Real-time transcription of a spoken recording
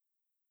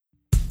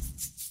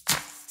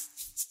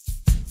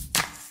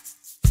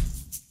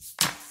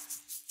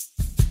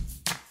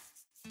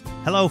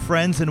Hello,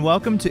 friends, and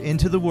welcome to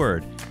Into the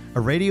Word, a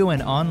radio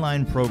and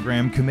online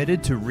program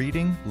committed to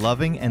reading,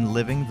 loving, and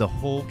living the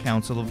whole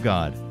counsel of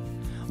God.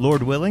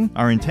 Lord willing,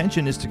 our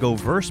intention is to go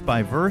verse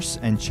by verse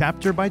and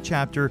chapter by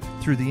chapter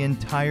through the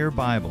entire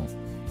Bible.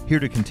 Here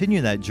to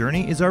continue that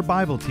journey is our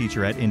Bible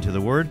teacher at Into the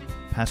Word,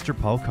 Pastor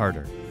Paul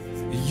Carter.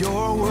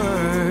 Your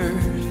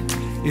word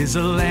is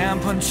a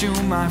lamp unto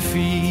my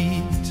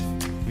feet.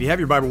 If you have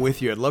your Bible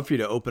with you, I'd love for you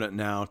to open it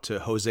now to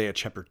Hosea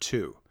chapter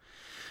 2.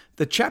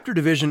 The chapter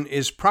division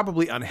is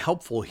probably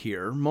unhelpful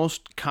here.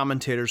 Most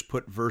commentators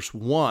put verse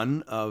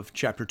 1 of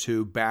chapter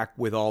 2 back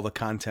with all the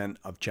content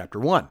of chapter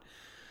 1.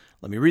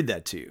 Let me read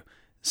that to you.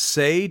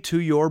 Say to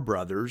your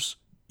brothers,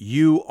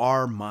 you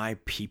are my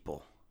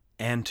people,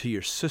 and to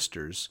your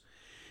sisters,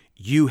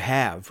 you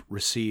have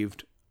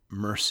received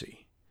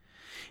mercy.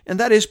 And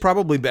that is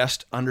probably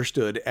best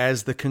understood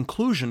as the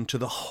conclusion to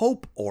the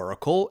hope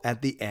oracle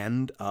at the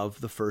end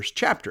of the first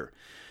chapter.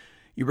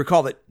 You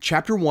recall that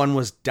chapter 1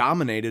 was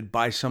dominated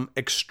by some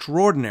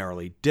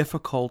extraordinarily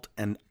difficult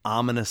and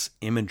ominous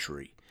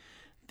imagery.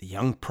 The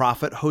young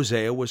prophet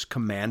Hosea was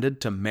commanded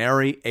to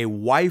marry a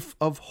wife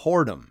of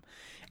whoredom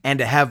and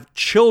to have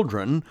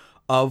children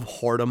of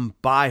whoredom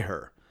by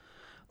her.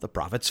 The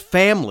prophet's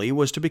family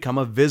was to become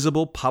a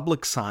visible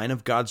public sign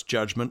of God's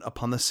judgment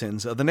upon the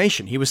sins of the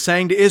nation. He was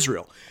saying to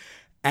Israel,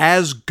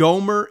 "As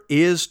Gomer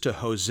is to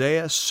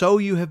Hosea, so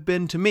you have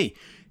been to me.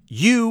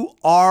 You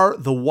are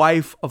the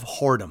wife of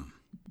whoredom."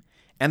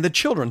 And the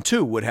children,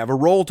 too, would have a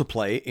role to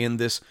play in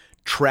this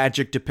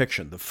tragic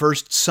depiction. The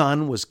first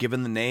son was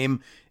given the name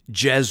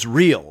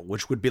Jezreel,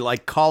 which would be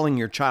like calling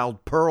your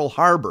child Pearl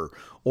Harbor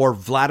or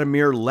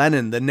Vladimir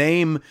Lenin. The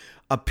name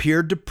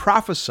appeared to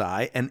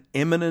prophesy an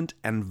imminent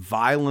and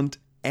violent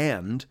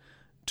end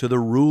to the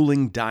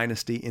ruling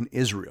dynasty in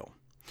Israel.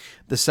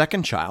 The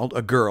second child,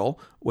 a girl,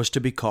 was to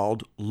be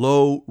called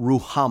Lo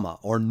Ruhama,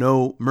 or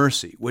No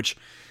Mercy, which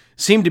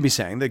seemed to be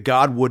saying that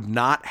God would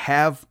not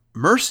have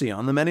mercy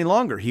on them any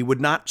longer. He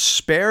would not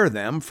spare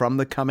them from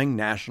the coming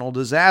national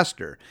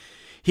disaster.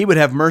 He would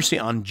have mercy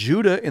on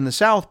Judah in the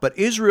south, but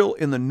Israel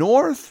in the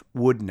north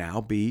would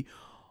now be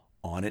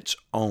on its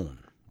own.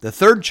 The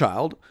third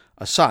child,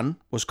 a son,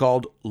 was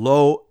called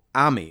Lo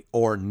Ami,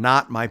 or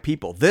Not My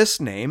People.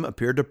 This name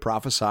appeared to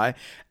prophesy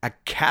a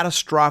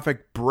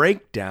catastrophic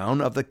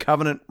breakdown of the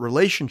covenant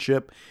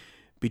relationship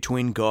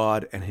between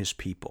God and his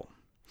people.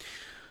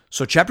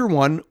 So chapter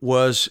 1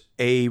 was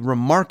a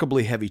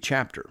remarkably heavy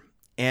chapter.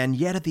 And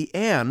yet at the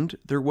end,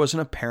 there was an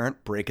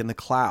apparent break in the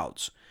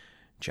clouds.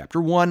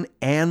 Chapter 1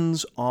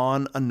 ends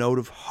on a note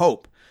of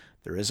hope.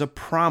 There is a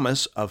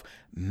promise of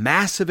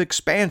massive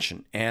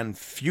expansion and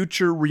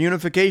future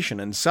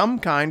reunification and some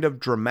kind of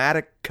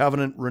dramatic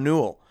covenant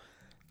renewal.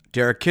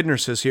 Derek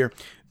Kidner says here,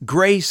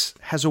 grace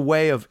has a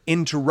way of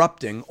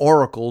interrupting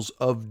oracles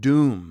of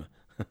doom.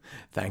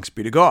 Thanks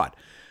be to God.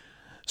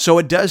 So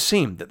it does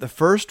seem that the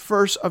first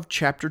verse of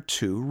chapter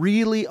 2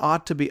 really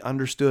ought to be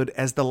understood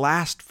as the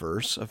last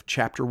verse of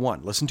chapter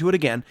 1. Listen to it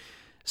again.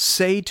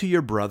 Say to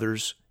your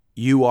brothers,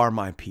 you are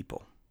my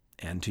people,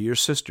 and to your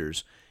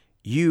sisters,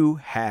 you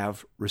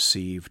have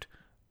received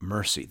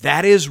mercy.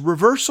 That is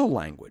reversal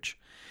language.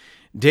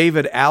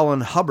 David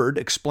Allen Hubbard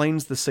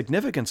explains the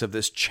significance of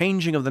this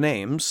changing of the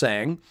names,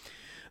 saying,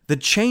 the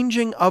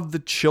changing of the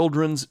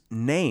children's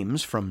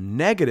names from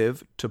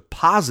negative to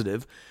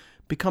positive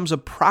becomes a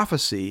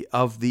prophecy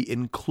of the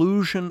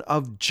inclusion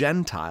of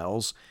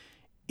Gentiles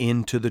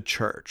into the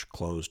church.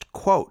 Closed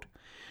quote.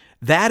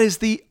 That is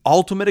the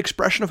ultimate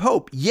expression of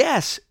hope.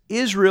 Yes,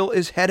 Israel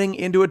is heading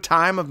into a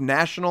time of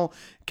national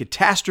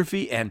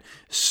catastrophe and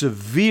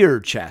severe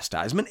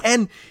chastisement.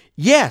 And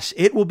yes,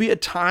 it will be a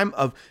time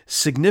of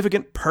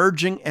significant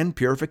purging and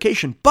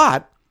purification.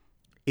 But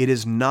it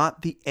is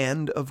not the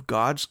end of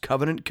God's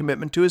covenant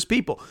commitment to his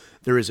people.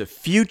 There is a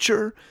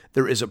future,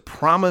 there is a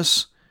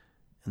promise,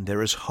 and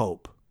there is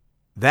hope.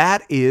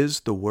 That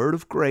is the word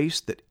of grace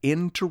that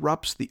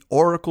interrupts the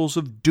oracles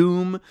of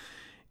doom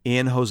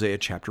in Hosea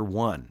chapter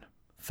 1.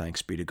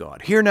 Thanks be to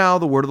God. Hear now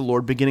the word of the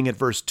Lord beginning at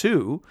verse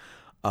 2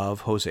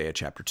 of Hosea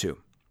chapter 2.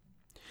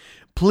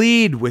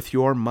 Plead with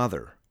your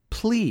mother,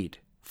 plead,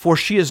 for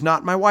she is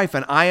not my wife,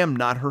 and I am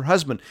not her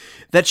husband,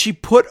 that she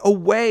put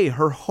away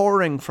her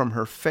whoring from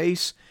her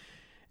face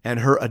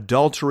and her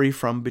adultery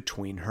from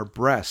between her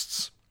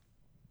breasts.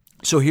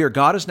 So here,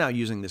 God is now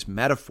using this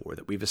metaphor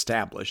that we've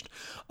established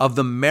of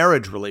the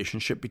marriage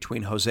relationship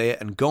between Hosea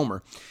and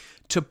Gomer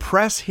to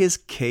press his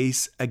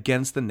case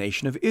against the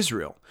nation of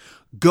Israel.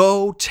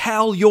 Go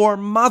tell your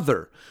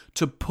mother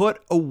to put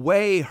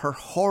away her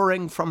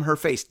whoring from her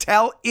face.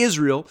 Tell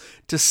Israel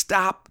to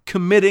stop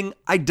committing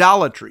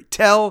idolatry.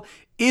 Tell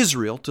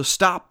Israel to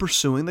stop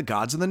pursuing the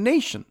gods of the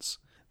nations.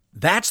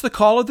 That's the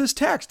call of this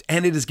text,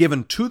 and it is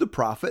given to the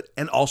prophet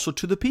and also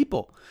to the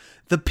people.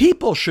 The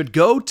people should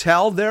go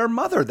tell their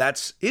mother,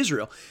 that's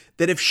Israel,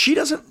 that if she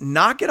doesn't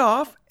knock it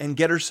off and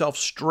get herself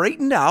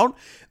straightened out,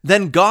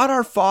 then God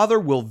our Father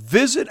will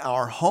visit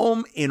our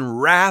home in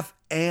wrath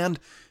and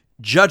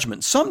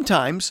judgment.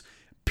 Sometimes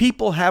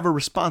people have a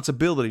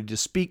responsibility to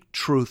speak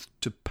truth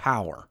to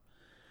power.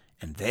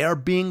 And they are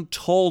being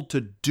told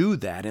to do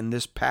that in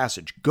this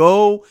passage.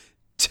 Go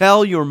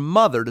tell your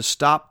mother to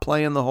stop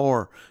playing the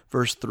whore.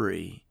 Verse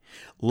 3.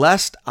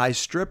 Lest I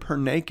strip her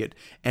naked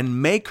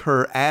and make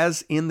her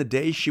as in the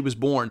day she was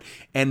born,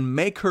 and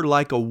make her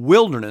like a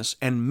wilderness,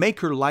 and make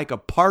her like a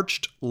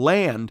parched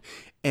land,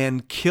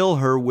 and kill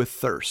her with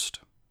thirst.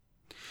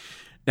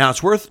 Now,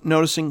 it's worth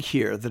noticing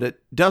here that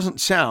it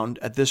doesn't sound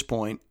at this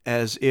point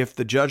as if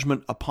the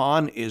judgment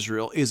upon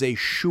Israel is a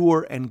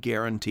sure and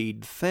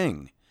guaranteed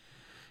thing.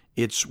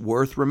 It's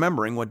worth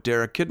remembering what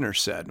Derek Kidner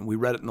said, and we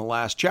read it in the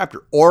last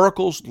chapter.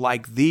 Oracles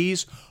like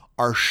these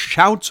are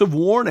shouts of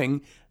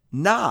warning,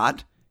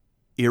 not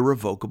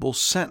irrevocable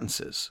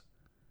sentences.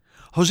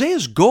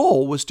 Hosea's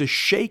goal was to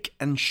shake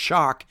and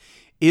shock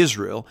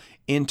Israel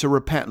into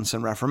repentance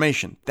and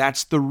reformation.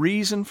 That's the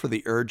reason for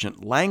the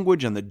urgent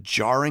language and the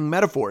jarring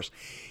metaphors.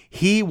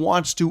 He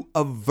wants to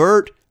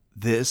avert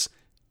this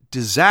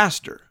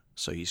disaster.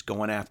 So he's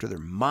going after their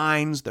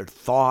minds, their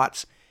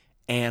thoughts,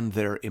 and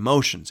their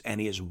emotions. And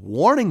he is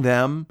warning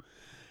them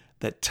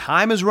that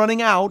time is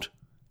running out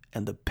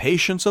and the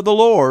patience of the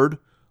Lord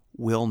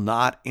will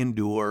not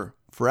endure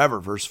forever.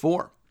 Verse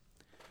 4.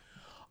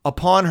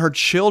 Upon her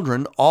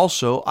children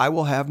also I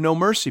will have no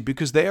mercy,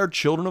 because they are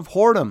children of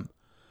whoredom.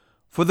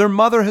 For their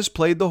mother has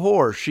played the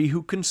whore. She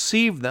who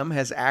conceived them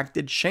has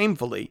acted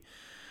shamefully.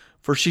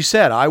 For she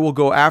said, I will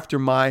go after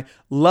my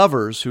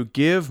lovers who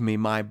give me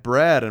my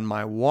bread and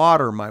my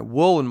water, my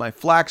wool and my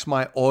flax,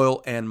 my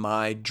oil and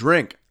my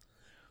drink.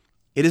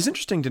 It is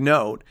interesting to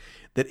note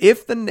that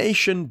if the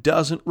nation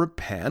doesn't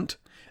repent,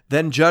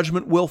 then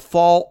judgment will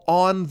fall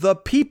on the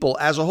people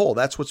as a whole.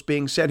 That's what's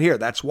being said here.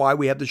 That's why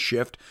we have the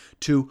shift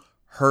to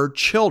her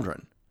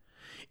children.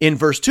 In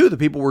verse 2, the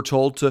people were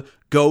told to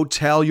go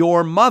tell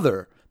your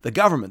mother, the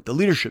government, the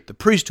leadership, the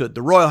priesthood,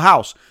 the royal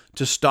house,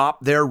 to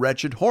stop their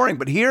wretched whoring.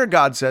 But here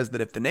God says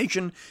that if the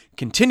nation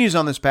continues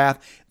on this path,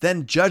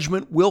 then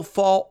judgment will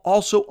fall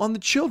also on the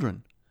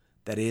children.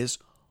 That is,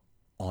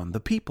 on the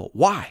people.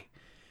 Why?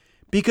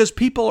 Because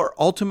people are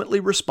ultimately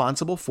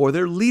responsible for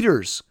their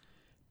leaders.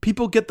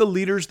 People get the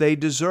leaders they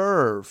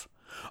deserve.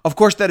 Of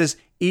course, that is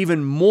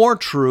even more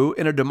true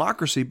in a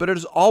democracy, but it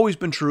has always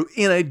been true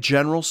in a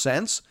general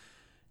sense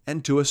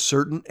and to a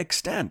certain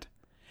extent.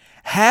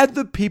 Had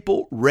the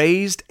people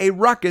raised a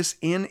ruckus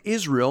in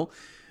Israel,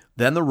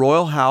 then the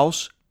royal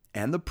house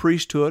and the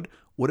priesthood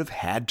would have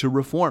had to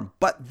reform.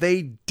 But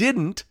they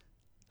didn't,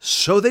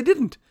 so they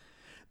didn't.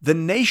 The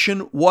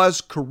nation was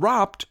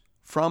corrupt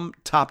from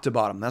top to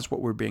bottom. That's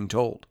what we're being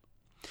told.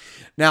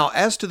 Now,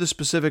 as to the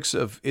specifics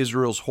of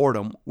Israel's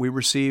whoredom, we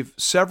receive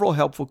several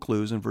helpful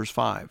clues in verse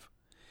 5.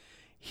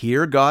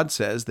 Here God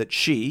says that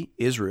she,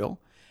 Israel,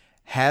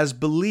 has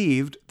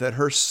believed that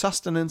her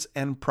sustenance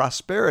and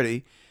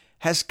prosperity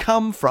has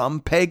come from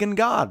pagan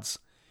gods.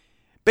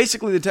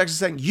 Basically, the text is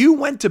saying, you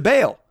went to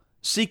Baal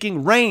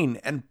seeking rain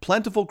and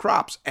plentiful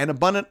crops and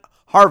abundant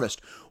harvest.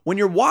 When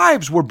your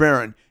wives were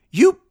barren,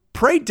 you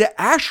prayed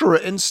to Asherah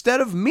instead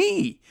of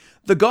me,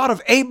 the God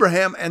of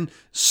Abraham and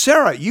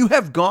Sarah. You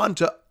have gone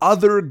to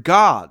other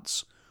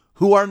gods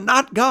who are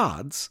not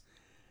gods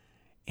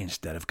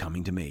instead of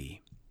coming to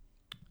me.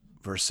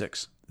 Verse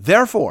 6,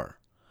 therefore,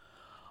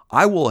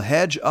 I will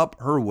hedge up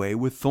her way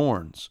with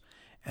thorns,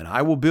 and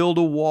I will build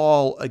a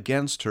wall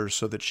against her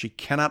so that she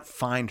cannot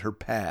find her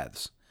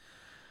paths.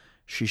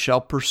 She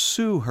shall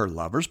pursue her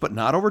lovers, but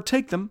not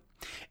overtake them,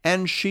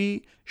 and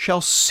she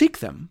shall seek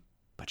them,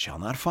 but shall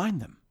not find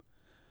them.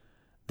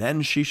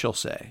 Then she shall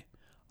say,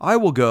 I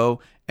will go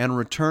and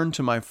return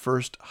to my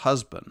first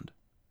husband,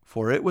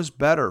 for it was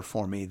better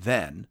for me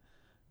then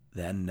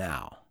than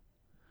now.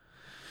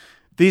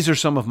 These are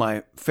some of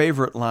my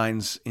favorite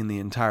lines in the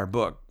entire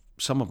book,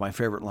 some of my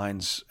favorite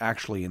lines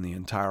actually in the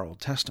entire Old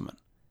Testament.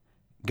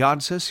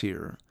 God says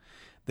here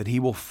that he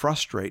will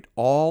frustrate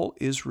all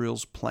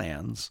Israel's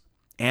plans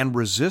and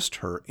resist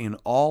her in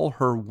all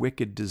her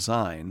wicked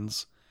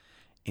designs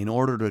in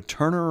order to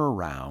turn her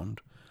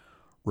around,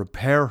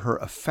 repair her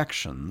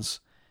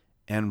affections,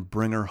 and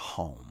bring her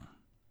home.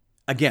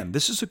 Again,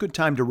 this is a good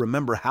time to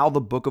remember how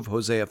the book of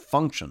Hosea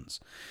functions.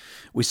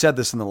 We said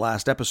this in the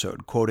last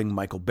episode, quoting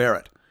Michael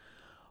Barrett.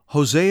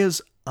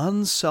 Hosea's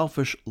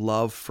unselfish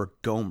love for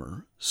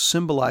Gomer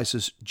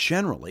symbolizes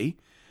generally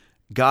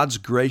God's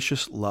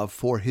gracious love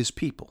for his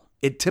people.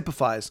 It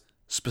typifies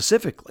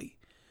specifically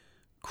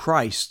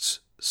Christ's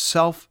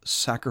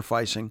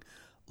self-sacrificing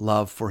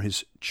love for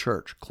his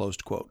church,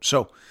 closed quote.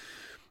 So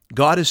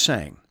God is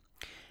saying,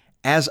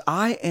 as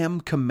I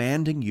am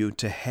commanding you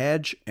to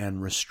hedge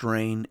and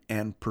restrain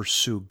and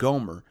pursue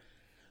Gomer,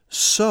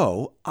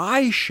 so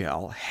I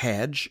shall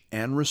hedge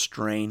and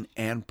restrain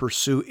and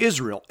pursue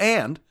Israel,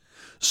 and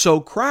so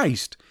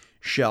Christ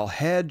shall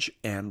hedge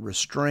and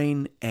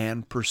restrain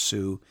and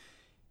pursue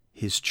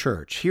his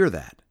church. Hear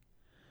that.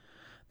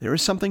 There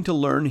is something to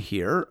learn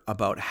here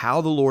about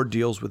how the Lord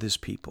deals with his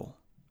people.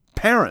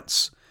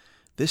 Parents,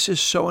 this is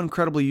so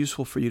incredibly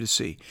useful for you to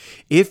see.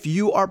 If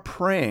you are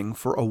praying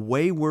for a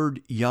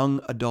wayward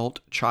young adult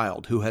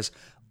child who has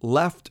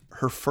left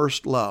her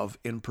first love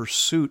in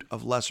pursuit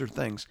of lesser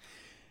things,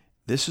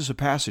 This is a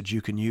passage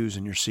you can use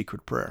in your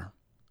secret prayer.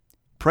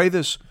 Pray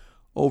this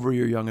over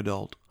your young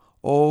adult.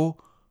 Oh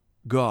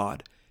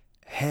God,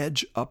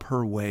 hedge up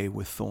her way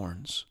with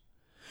thorns.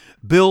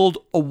 Build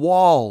a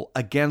wall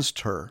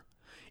against her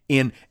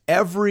in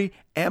every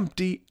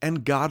empty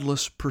and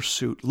godless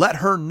pursuit. Let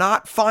her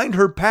not find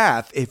her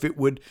path if it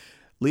would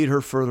lead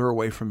her further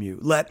away from you.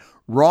 Let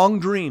wrong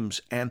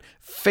dreams and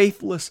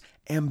faithless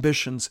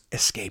ambitions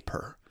escape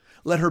her.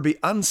 Let her be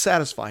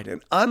unsatisfied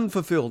and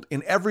unfulfilled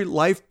in every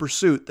life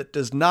pursuit that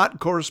does not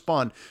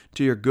correspond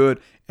to your good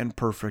and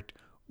perfect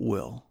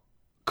will.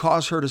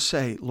 Cause her to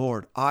say,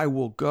 Lord, I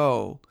will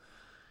go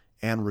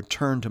and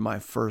return to my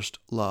first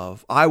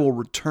love. I will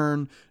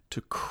return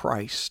to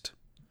Christ,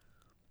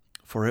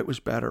 for it was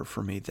better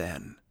for me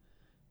then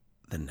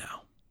than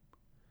now.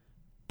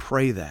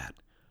 Pray that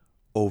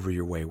over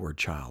your wayward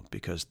child,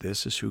 because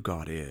this is who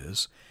God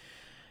is,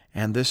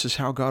 and this is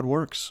how God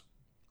works.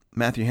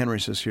 Matthew Henry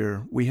says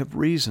here, we have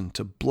reason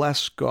to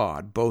bless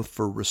God both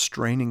for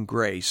restraining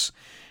grace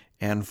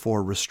and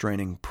for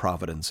restraining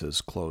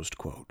providences, closed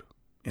quote.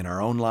 In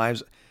our own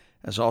lives,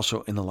 as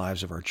also in the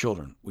lives of our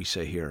children, we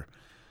say here,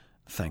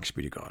 thanks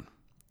be to God.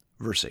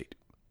 Verse 8.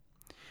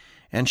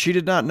 And she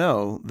did not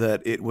know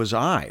that it was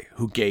I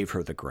who gave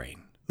her the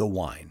grain, the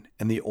wine,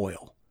 and the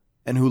oil,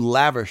 and who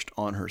lavished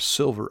on her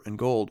silver and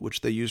gold, which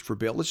they used for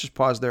Baal. Let's just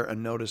pause there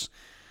and notice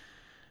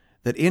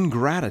that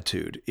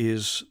ingratitude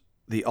is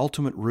the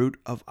ultimate root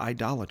of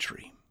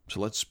idolatry. So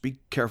let's be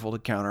careful to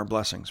count our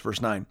blessings.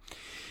 Verse 9.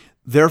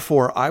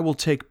 Therefore I will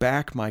take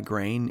back my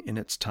grain in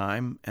its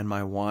time, and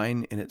my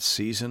wine in its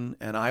season,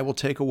 and I will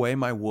take away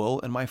my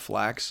wool and my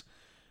flax,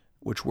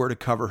 which were to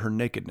cover her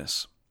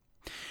nakedness.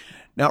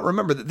 Now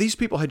remember that these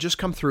people had just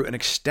come through an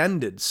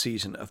extended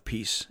season of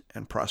peace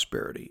and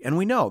prosperity, and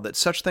we know that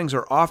such things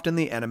are often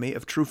the enemy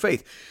of true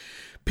faith.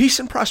 Peace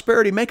and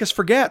prosperity make us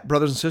forget,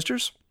 brothers and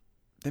sisters.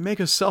 They make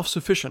us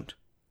self-sufficient.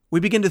 We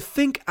begin to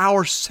think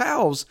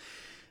ourselves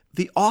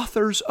the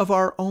authors of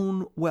our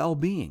own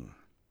well-being.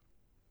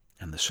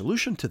 And the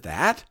solution to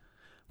that,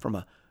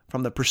 from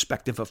the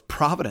perspective of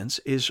providence,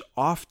 is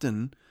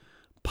often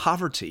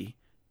poverty,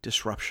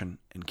 disruption,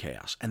 and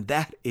chaos. And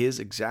that is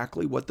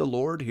exactly what the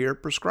Lord here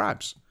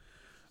prescribes.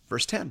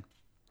 Verse 10.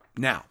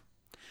 Now,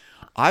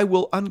 I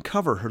will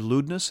uncover her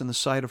lewdness in the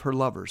sight of her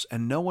lovers,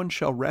 and no one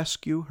shall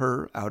rescue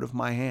her out of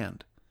my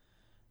hand.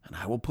 And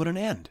I will put an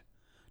end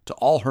to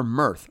all her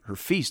mirth, her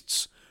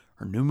feasts,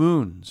 her new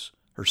moons,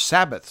 her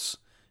Sabbaths,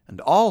 and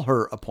all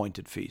her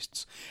appointed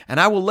feasts. And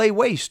I will lay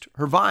waste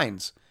her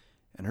vines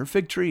and her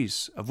fig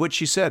trees, of which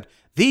she said,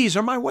 These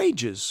are my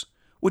wages,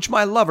 which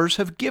my lovers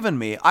have given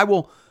me. I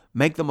will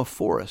make them a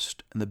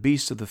forest, and the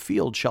beasts of the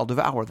field shall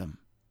devour them.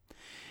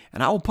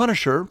 And I will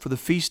punish her for the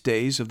feast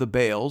days of the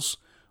Baals,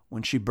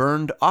 when she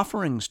burned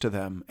offerings to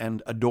them,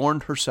 and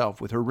adorned herself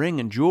with her ring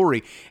and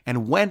jewelry,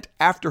 and went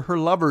after her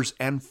lovers,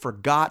 and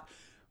forgot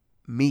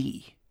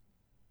me,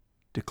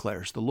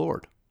 declares the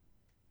Lord.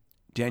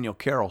 Daniel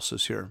Carroll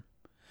says here,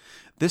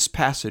 this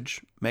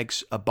passage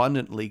makes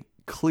abundantly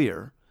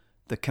clear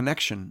the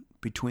connection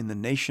between the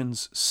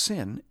nation's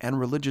sin and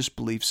religious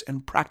beliefs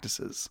and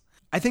practices.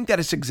 I think that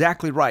is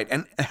exactly right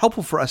and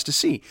helpful for us to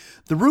see.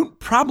 The root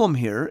problem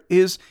here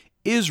is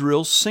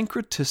Israel's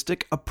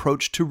syncretistic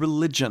approach to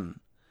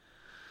religion.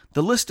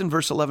 The list in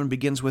verse 11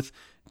 begins with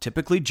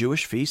typically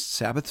Jewish feasts,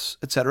 Sabbaths,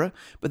 etc.,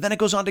 but then it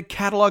goes on to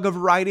catalog a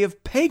variety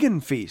of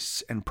pagan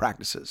feasts and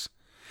practices.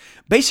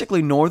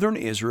 Basically, northern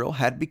Israel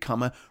had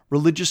become a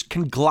religious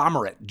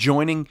conglomerate,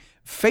 joining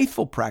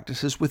faithful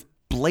practices with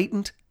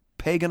blatant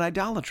pagan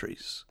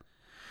idolatries.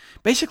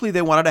 Basically,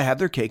 they wanted to have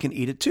their cake and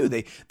eat it too.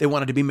 They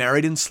wanted to be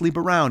married and sleep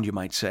around, you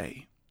might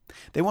say.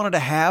 They wanted to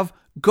have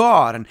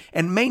God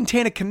and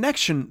maintain a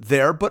connection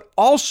there, but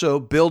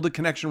also build a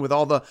connection with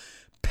all the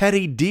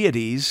petty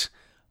deities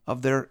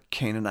of their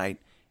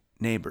Canaanite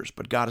neighbors.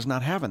 But God is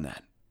not having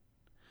that.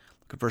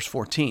 Look at verse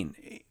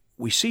 14.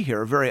 We see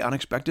here a very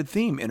unexpected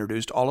theme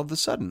introduced all of a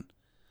sudden.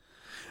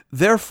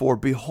 Therefore,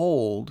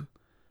 behold,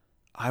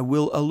 I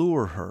will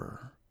allure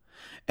her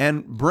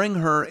and bring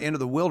her into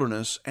the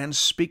wilderness and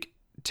speak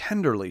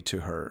tenderly to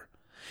her.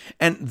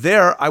 And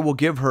there I will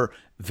give her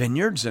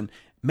vineyards and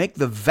make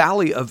the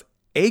valley of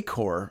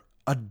Achor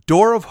a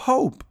door of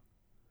hope.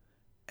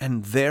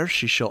 And there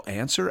she shall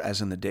answer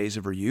as in the days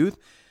of her youth,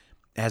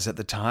 as at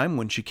the time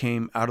when she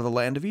came out of the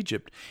land of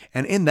Egypt.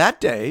 And in that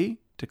day,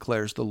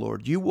 declares the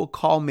Lord, you will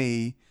call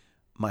me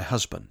my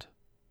husband,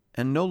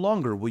 and no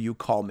longer will you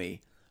call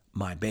me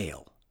my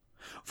Baal.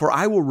 For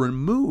I will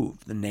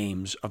remove the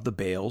names of the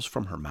Baals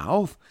from her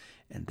mouth,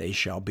 and they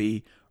shall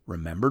be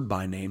remembered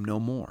by name no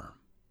more.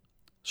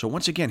 So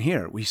once again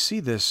here, we see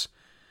this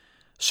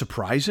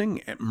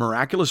surprising,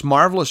 miraculous,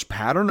 marvelous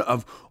pattern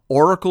of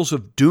oracles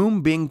of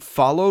doom being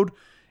followed,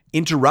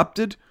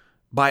 interrupted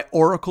by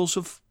oracles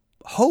of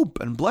hope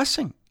and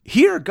blessing.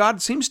 Here,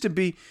 God seems to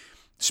be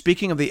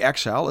speaking of the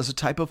exile as a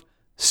type of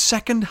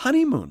second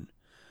honeymoon.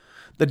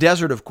 The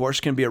desert, of course,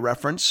 can be a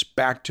reference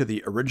back to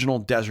the original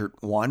desert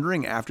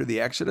wandering after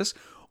the Exodus,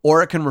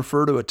 or it can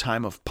refer to a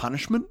time of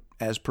punishment,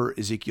 as per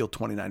Ezekiel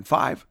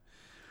 29:5.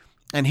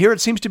 And here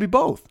it seems to be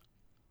both.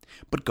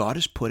 But God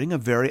is putting a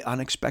very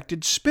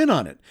unexpected spin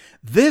on it.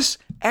 This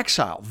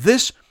exile,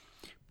 this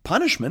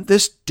punishment,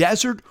 this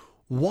desert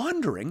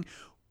wandering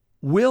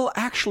will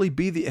actually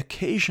be the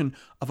occasion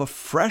of a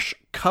fresh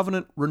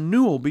covenant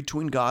renewal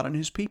between God and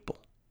his people.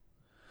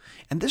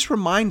 And this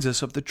reminds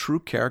us of the true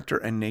character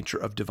and nature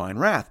of divine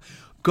wrath.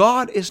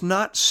 God is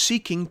not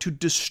seeking to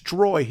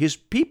destroy his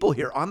people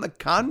here. On the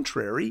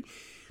contrary,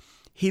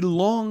 he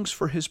longs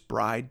for his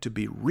bride to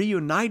be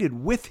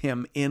reunited with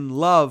him in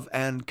love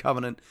and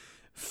covenant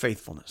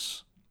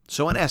faithfulness.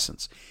 So in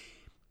essence,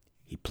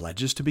 he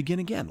pledges to begin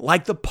again,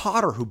 like the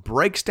potter who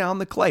breaks down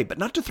the clay, but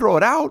not to throw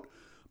it out,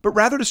 but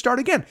rather to start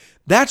again.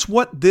 That's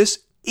what this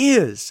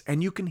is,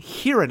 and you can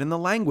hear it in the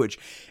language.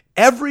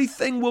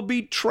 Everything will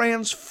be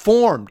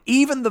transformed,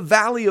 even the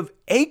valley of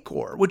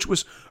Achor, which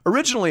was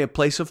originally a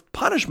place of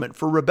punishment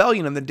for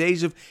rebellion in the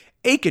days of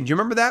Achan. Do you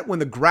remember that? When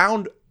the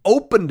ground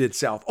opened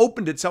itself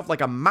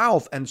like a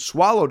mouth and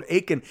swallowed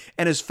Achan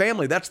and his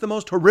family. That's the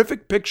most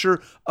horrific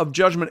picture of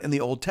judgment in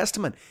the Old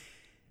Testament.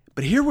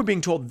 But here we're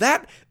being told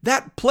that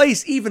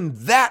place,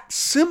 even that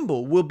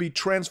symbol, will be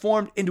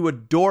transformed into a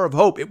door of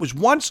hope. It was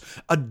once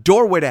a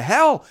doorway to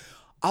hell.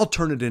 I'll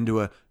turn it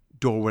into a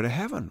doorway to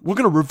heaven. We're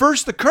going to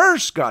reverse the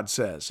curse, God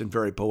says in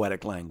very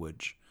poetic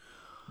language.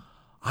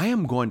 I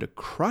am going to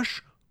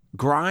crush,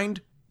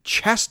 grind,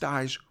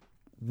 chastise,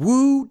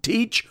 woo,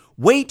 teach,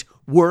 wait,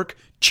 work,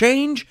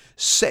 change,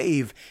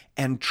 save,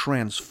 and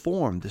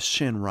transform the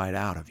sin right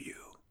out of you.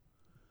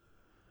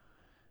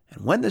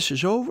 And when this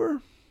is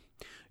over,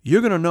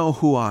 you're going to know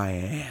who I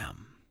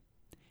am,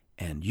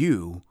 and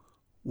you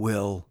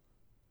will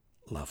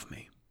love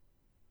me.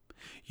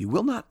 You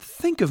will not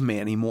think of me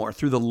anymore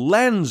through the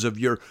lens of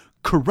your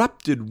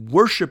corrupted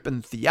worship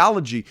and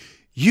theology.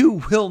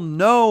 You will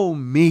know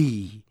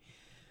me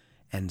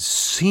and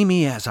see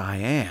me as I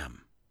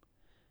am,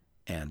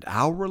 and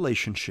our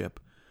relationship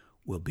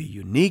will be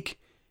unique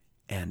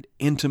and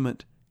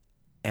intimate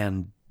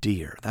and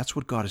dear. That's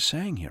what God is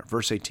saying here.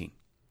 Verse 18.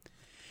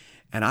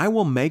 And I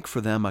will make for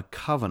them a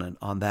covenant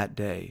on that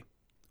day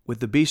with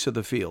the beasts of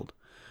the field,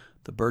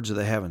 the birds of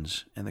the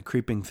heavens, and the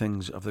creeping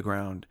things of the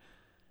ground.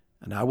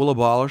 And I will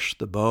abolish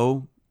the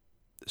bow,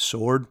 the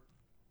sword,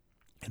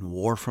 and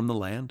war from the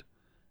land,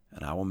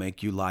 and I will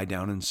make you lie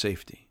down in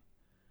safety.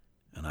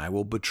 And I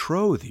will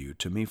betroth you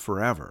to me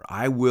forever.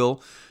 I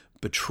will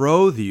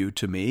betroth you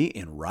to me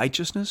in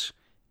righteousness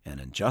and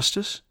in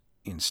justice,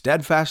 in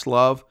steadfast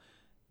love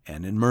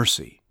and in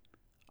mercy.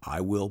 I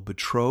will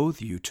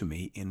betroth you to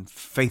me in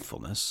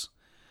faithfulness,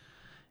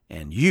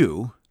 and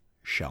you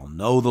shall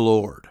know the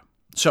Lord.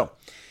 So,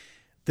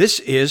 this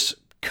is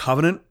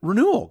covenant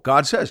renewal.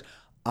 God says,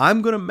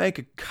 I'm going to make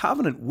a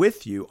covenant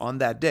with you on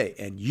that day,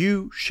 and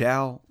you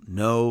shall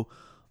know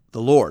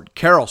the Lord.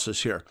 Carol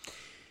says here,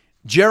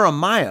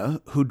 Jeremiah,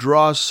 who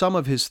draws some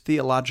of his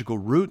theological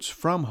roots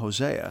from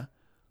Hosea,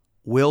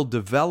 will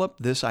develop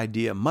this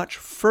idea much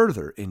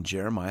further in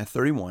Jeremiah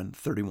 31,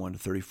 31 to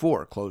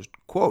 34, closed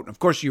quote. Of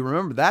course, you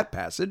remember that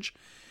passage,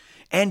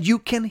 and you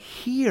can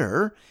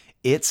hear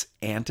its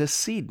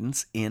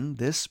antecedents in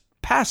this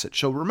passage.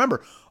 So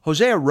remember,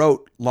 Hosea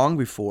wrote long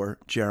before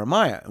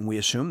Jeremiah, and we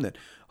assume that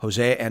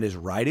Hosea and his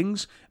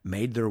writings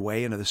made their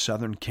way into the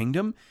southern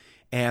kingdom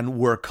and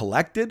were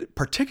collected,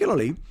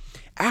 particularly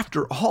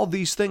after all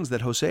these things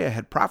that Hosea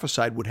had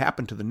prophesied would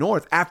happen to the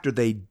north. After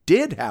they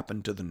did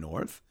happen to the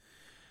north,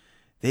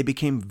 they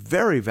became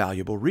very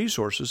valuable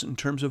resources in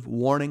terms of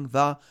warning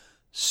the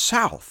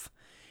south.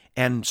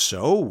 And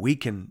so we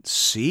can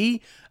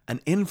see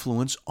an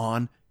influence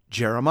on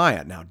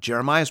Jeremiah. Now,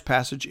 Jeremiah's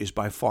passage is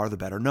by far the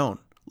better known.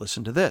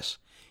 Listen to this.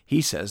 He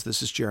says,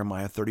 this is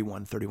Jeremiah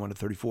 31, 31 to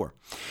 34.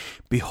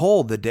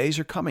 Behold, the days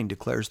are coming,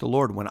 declares the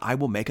Lord, when I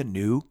will make a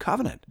new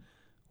covenant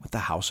with the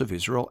house of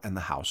Israel and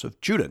the house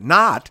of Judah,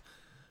 not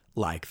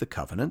like the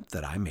covenant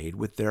that I made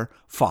with their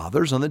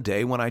fathers on the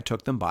day when I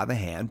took them by the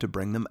hand to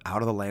bring them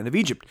out of the land of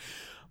Egypt,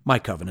 my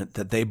covenant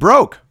that they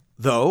broke,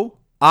 though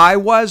I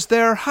was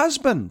their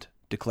husband,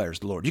 declares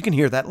the Lord. You can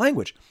hear that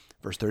language.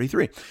 Verse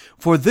 33,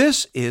 for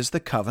this is the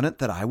covenant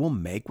that I will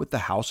make with the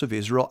house of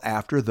Israel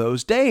after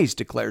those days,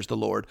 declares the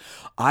Lord.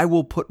 I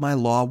will put my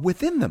law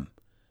within them,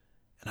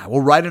 and I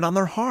will write it on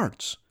their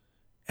hearts,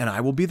 and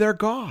I will be their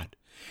God,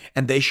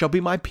 and they shall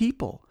be my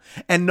people.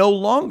 And no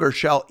longer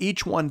shall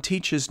each one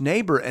teach his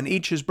neighbor and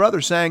each his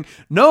brother, saying,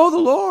 know the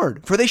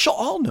Lord, for they shall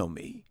all know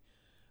me,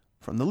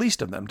 from the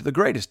least of them to the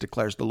greatest,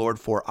 declares the Lord,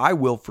 for I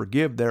will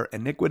forgive their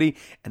iniquity,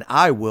 and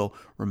I will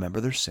remember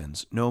their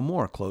sins no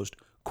more. Closed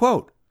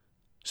quote.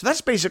 So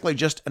that's basically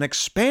just an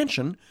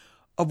expansion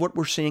of what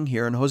we're seeing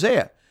here in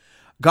Hosea.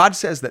 God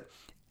says that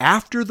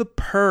after the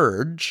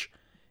purge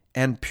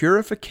and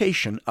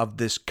purification of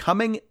this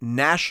coming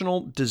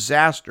national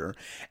disaster,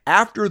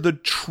 after the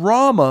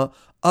trauma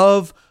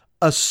of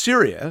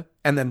Assyria,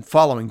 and then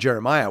following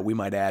Jeremiah, we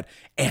might add,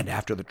 and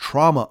after the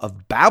trauma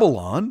of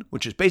Babylon,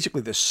 which is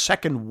basically the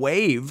second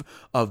wave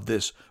of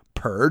this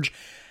purge,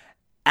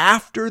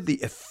 after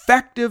the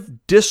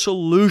effective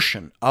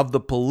dissolution of the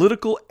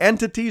political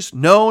entities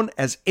known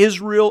as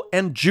Israel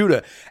and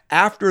Judah,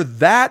 after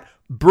that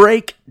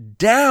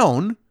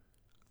breakdown,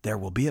 there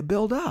will be a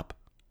build-up.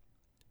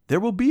 There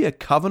will be a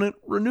covenant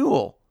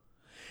renewal.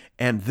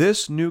 And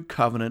this new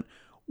covenant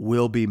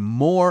will be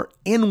more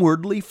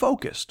inwardly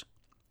focused.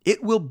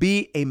 It will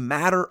be a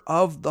matter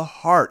of the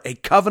heart, a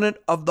covenant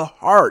of the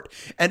heart,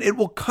 and it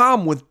will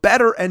come with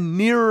better and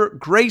nearer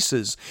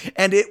graces,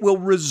 and it will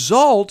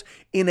result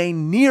in a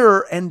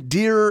nearer and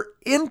dearer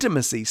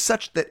intimacy,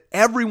 such that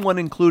everyone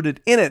included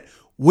in it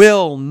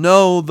will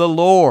know the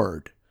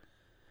Lord.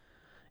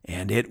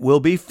 And it will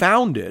be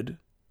founded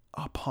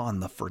upon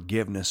the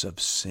forgiveness of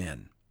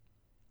sin.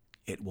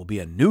 It will be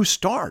a new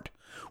start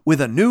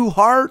with a new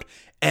heart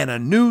and a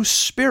new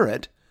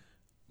spirit.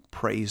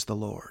 Praise the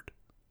Lord.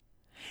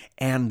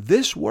 And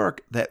this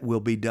work that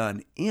will be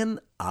done in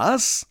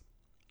us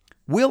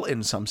will,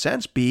 in some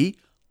sense, be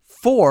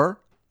for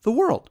the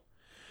world.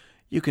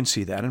 You can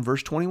see that in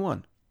verse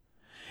 21.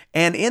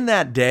 And in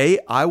that day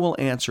I will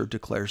answer,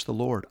 declares the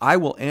Lord. I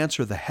will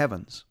answer the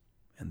heavens,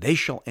 and they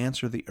shall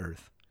answer the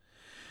earth.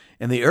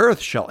 And the earth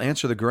shall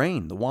answer the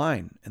grain, the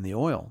wine, and the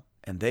oil,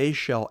 and they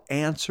shall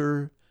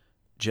answer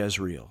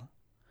Jezreel.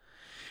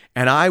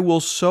 And I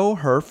will sow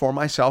her for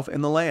myself in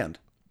the land,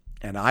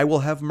 and I will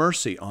have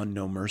mercy on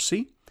no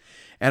mercy.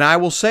 And I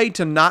will say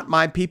to not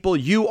my people,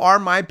 you are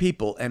my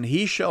people, and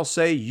he shall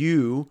say,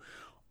 you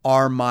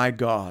are my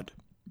God.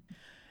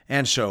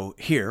 And so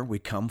here we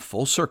come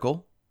full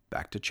circle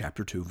back to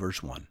chapter 2,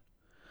 verse 1.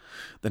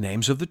 The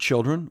names of the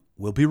children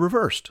will be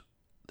reversed.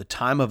 The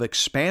time of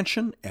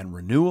expansion and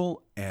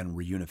renewal and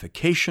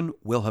reunification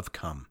will have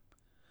come.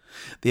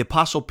 The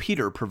Apostle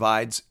Peter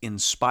provides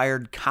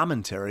inspired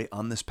commentary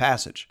on this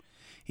passage.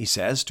 He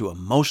says to a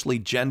mostly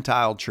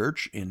Gentile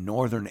church in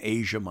northern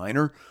Asia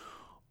Minor,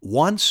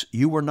 once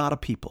you were not a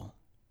people,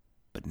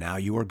 but now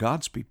you are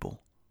God's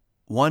people.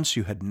 Once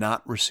you had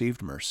not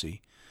received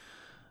mercy,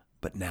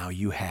 but now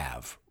you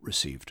have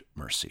received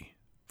mercy.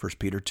 1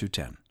 Peter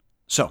 2:10.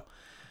 So,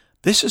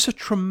 this is a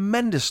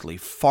tremendously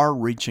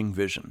far-reaching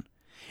vision.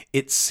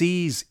 It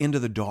sees into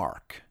the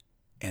dark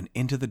and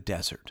into the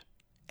desert,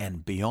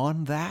 and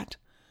beyond that,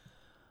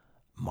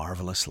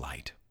 marvelous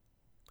light.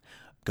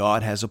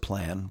 God has a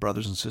plan,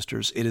 brothers and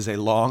sisters. It is a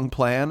long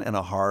plan and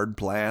a hard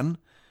plan,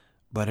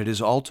 but it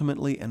is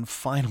ultimately and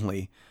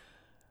finally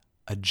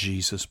a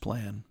Jesus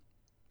plan.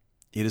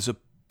 It is a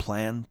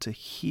plan to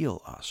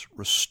heal us,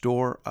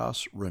 restore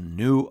us,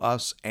 renew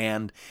us,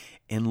 and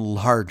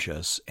enlarge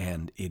us,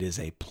 and it is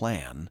a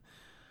plan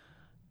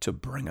to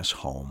bring us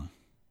home.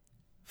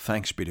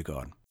 Thanks be to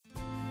God.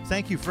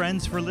 Thank you,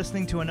 friends, for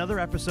listening to another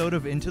episode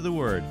of Into the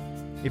Word.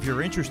 If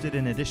you're interested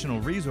in additional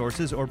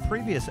resources or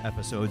previous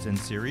episodes and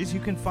series, you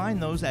can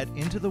find those at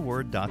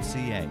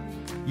intotheword.ca.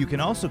 You can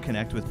also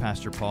connect with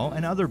Pastor Paul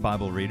and other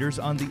Bible readers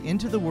on the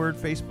Into the Word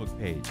Facebook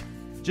page.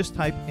 Just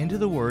type Into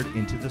the Word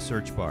into the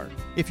search bar.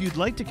 If you'd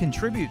like to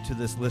contribute to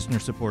this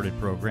listener-supported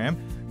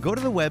program, go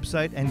to the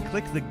website and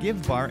click the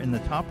Give bar in the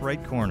top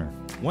right corner.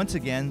 Once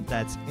again,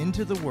 that's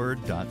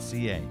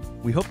intotheword.ca.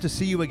 We hope to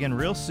see you again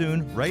real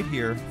soon, right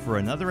here, for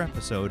another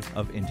episode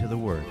of Into the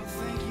Word.